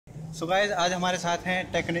So guys आज हमारे साथ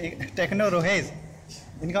हैं टेक्नो रुहेज।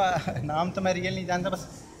 इनका नाम तो मैं रियल नहीं जानता, बस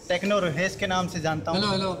टेक्नो रुहेज के नाम से जानता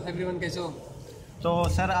हूँ। हेलो एवरीवन, कैसे हो? तो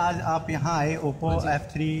सर आज आप यहाँ आए ओप्पो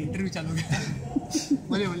F3 इंटरव्यू चालू गया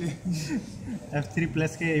बोलिए F3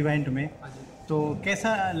 प्लस के इवेंट में। तो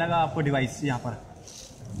कैसा लगा आपको डिवाइस यहाँ पर?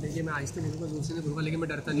 देखिए, मैं आहिस्ते नहीं दूँगा, दूर से नहीं दूँगा, लेकिन मैं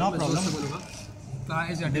डरता नहीं, नो मैं प्रॉब्लम जोर से बोलूँगा। कहाँ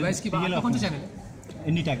है डिवाइस की बात? कौन सा चैनल है?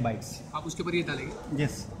 IndiTechBytes। आप उसके ऊपर ये डालेंगे?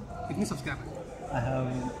 यस। कितनी subscriber? I have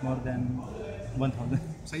more than 1000।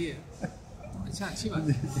 सही है, अच्छा, अच्छी बात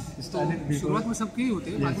है। तो शुरुआत में सबके ही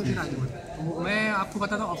होते हैं, बाद में फिर आगे बढ़ते हैं। तो मैं आपको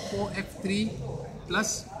बताता हूँ, Oppo F3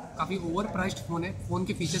 Plus काफ़ी ओवर प्राइस्ड फ़ोन है। फ़ोन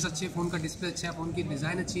के फीचर्स अच्छे हैं, फ़ोन का डिस्प्ले अच्छा है, फ़ोन की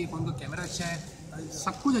डिज़ाइन अच्छी है, फ़ोन का कैमरा अच्छा है,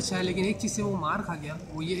 सब कुछ अच्छा है। लेकिन एक चीज़ से वो मार खा गया,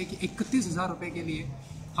 वो ये है कि 31,000 रुपये के लिए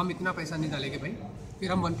हम इतना पैसा नहीं डालेंगे भाई।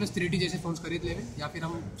 फिर हम OnePlus 3D जैसे फ़ोन्स खरीद लेंगे, या फिर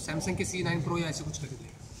हम सैमसंग के C9 Pro या ऐसे कुछ खरीद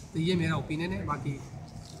लेंगे। तो ये मेरा ओपिनियन है, बाकी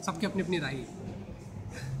सबकी अपनी अपनी राय है।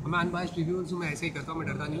 मैं अनबायस्ड रिव्यूज़ मैं ऐसे ही करता हूँ, मैं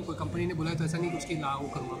डरता नहीं हूँ। कोई कंपनी ने बोला तो ऐसा नहीं कि उसकी वो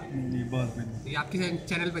करूँगा मैं। बहुत ये आपके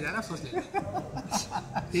चैनल पे जाना, सोच लेना,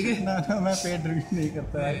 ठीक है ना मैं पेड रिव्यू नहीं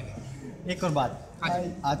करता है। एक और बात,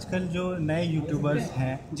 आजकल जो नए यूट्यूबर्स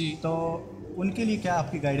हैं जी, तो उनके लिए क्या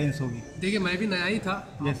आपकी गाइडेंस होगी? देखिए, मैं भी नया ही था,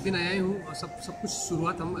 आप भी नया ही हूँ, और सब कुछ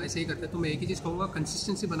शुरुआत हम ऐसे ही करते हैं। तो मैं एक ही चीज़ कहूँगा,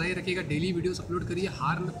 कंसिस्टेंसी बनाए रखिएगा, डेली वीडियोस अपलोड करिए,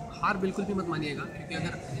 हार बिल्कुल भी मत मानिएगा। क्योंकि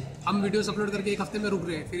अगर हम वीडियोस अपलोड करके एक हफ्ते में रुक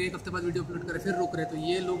रहे हैं, फिर एक हफ्ते बाद वीडियो अपलोड करें, फिर रुक रहे हैं, तो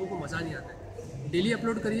ये लोगों को मज़ा नहीं आता है। डेली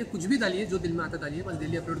अपलोड करिए, कुछ भी डालिए, जो दिल में आता डालिए, बस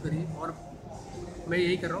डेली अपलोड करिए। और मैं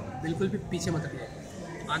यही कर रहा हूँ, बिल्कुल भी पीछे मत रहिए,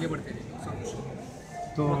 आगे बढ़ते रहिए। सब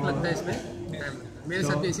कुछ तो वक्त लगता है इसमें, टाइम लगता है। मेरे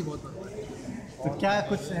साथ भी ऐसी बहुत बात है। तो क्या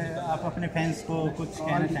कुछ आप अपने फैंस को कुछ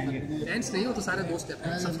कहना चाहेंगे? फैंस नहीं हो तो सारे दोस्त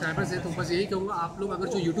हैं, सब्सक्राइबर्स हैं। तो बस यही कहूँगा, आप लोग अगर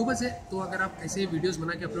जो यूट्यूबर्स हैं, तो अगर आप ऐसे वीडियोस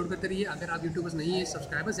बना के अपलोड करते रहिए। अगर आप यूट्यूबर्स नहीं है,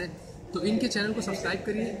 सब्सक्राइबर्स हैं, तो इनके चैनल को सब्सक्राइब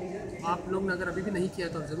करिए। आप लोग ने अगर अभी भी नहीं किया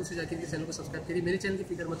तो आप जरूर से जाकर इनके चैनल को सब्सक्राइब करिए। मेरे चैनल की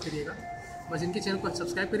फिक्र मत करिएगा, बस इनके चैनल को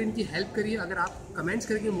सब्सक्राइब करिए, इनकी हेल्प करिए। अगर आप कमेंट्स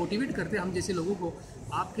करके मोटिवेट करते हैं हम जैसे लोगों को,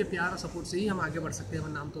 आपके प्यार और सपोर्ट से ही हम आगे बढ़ सकते हैं,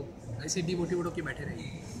 वरना हम तो ऐसे डिमोटिवेट होकर बैठे रहेंगे।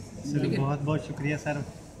 ठीक है, बहुत बहुत शुक्रिया सर।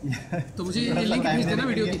 तो मुझे ये लिंक भेज देना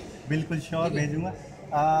वीडियो की। बिल्कुल श्योर भेजूंगा।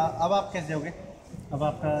 अब आप कैसे जाओगे? अब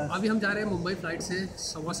आपका अभी हम जा रहे हैं मुंबई फ्लाइट से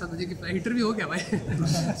 7:15 बजे की फ्लाइट। इंटरव्यू हो गया भाई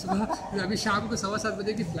सुबह, अभी शाम को 7:15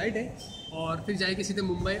 बजे की फ़्लाइट है, और फिर जाएगी सीधे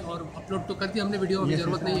मुंबई। और अपलोड तो कर दिया हमने वीडियो, अभी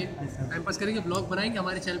ज़रूरत नहीं है, टाइम पास करेंगे, ब्लॉग बनाएंगे,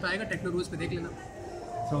 हमारे चैनल पे आएगा, टेक्नोरूहेज पे देख लेना।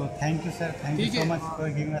 तो thank you sir, thank you so much for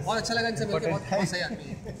giving us. बहुत अच्छा लगा इनसे मिलकर, बहुत सही आदमी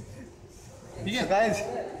है। ठीक है गाइस,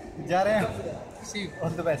 जा रहे हैं, सी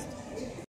ऑल द बेस्ट।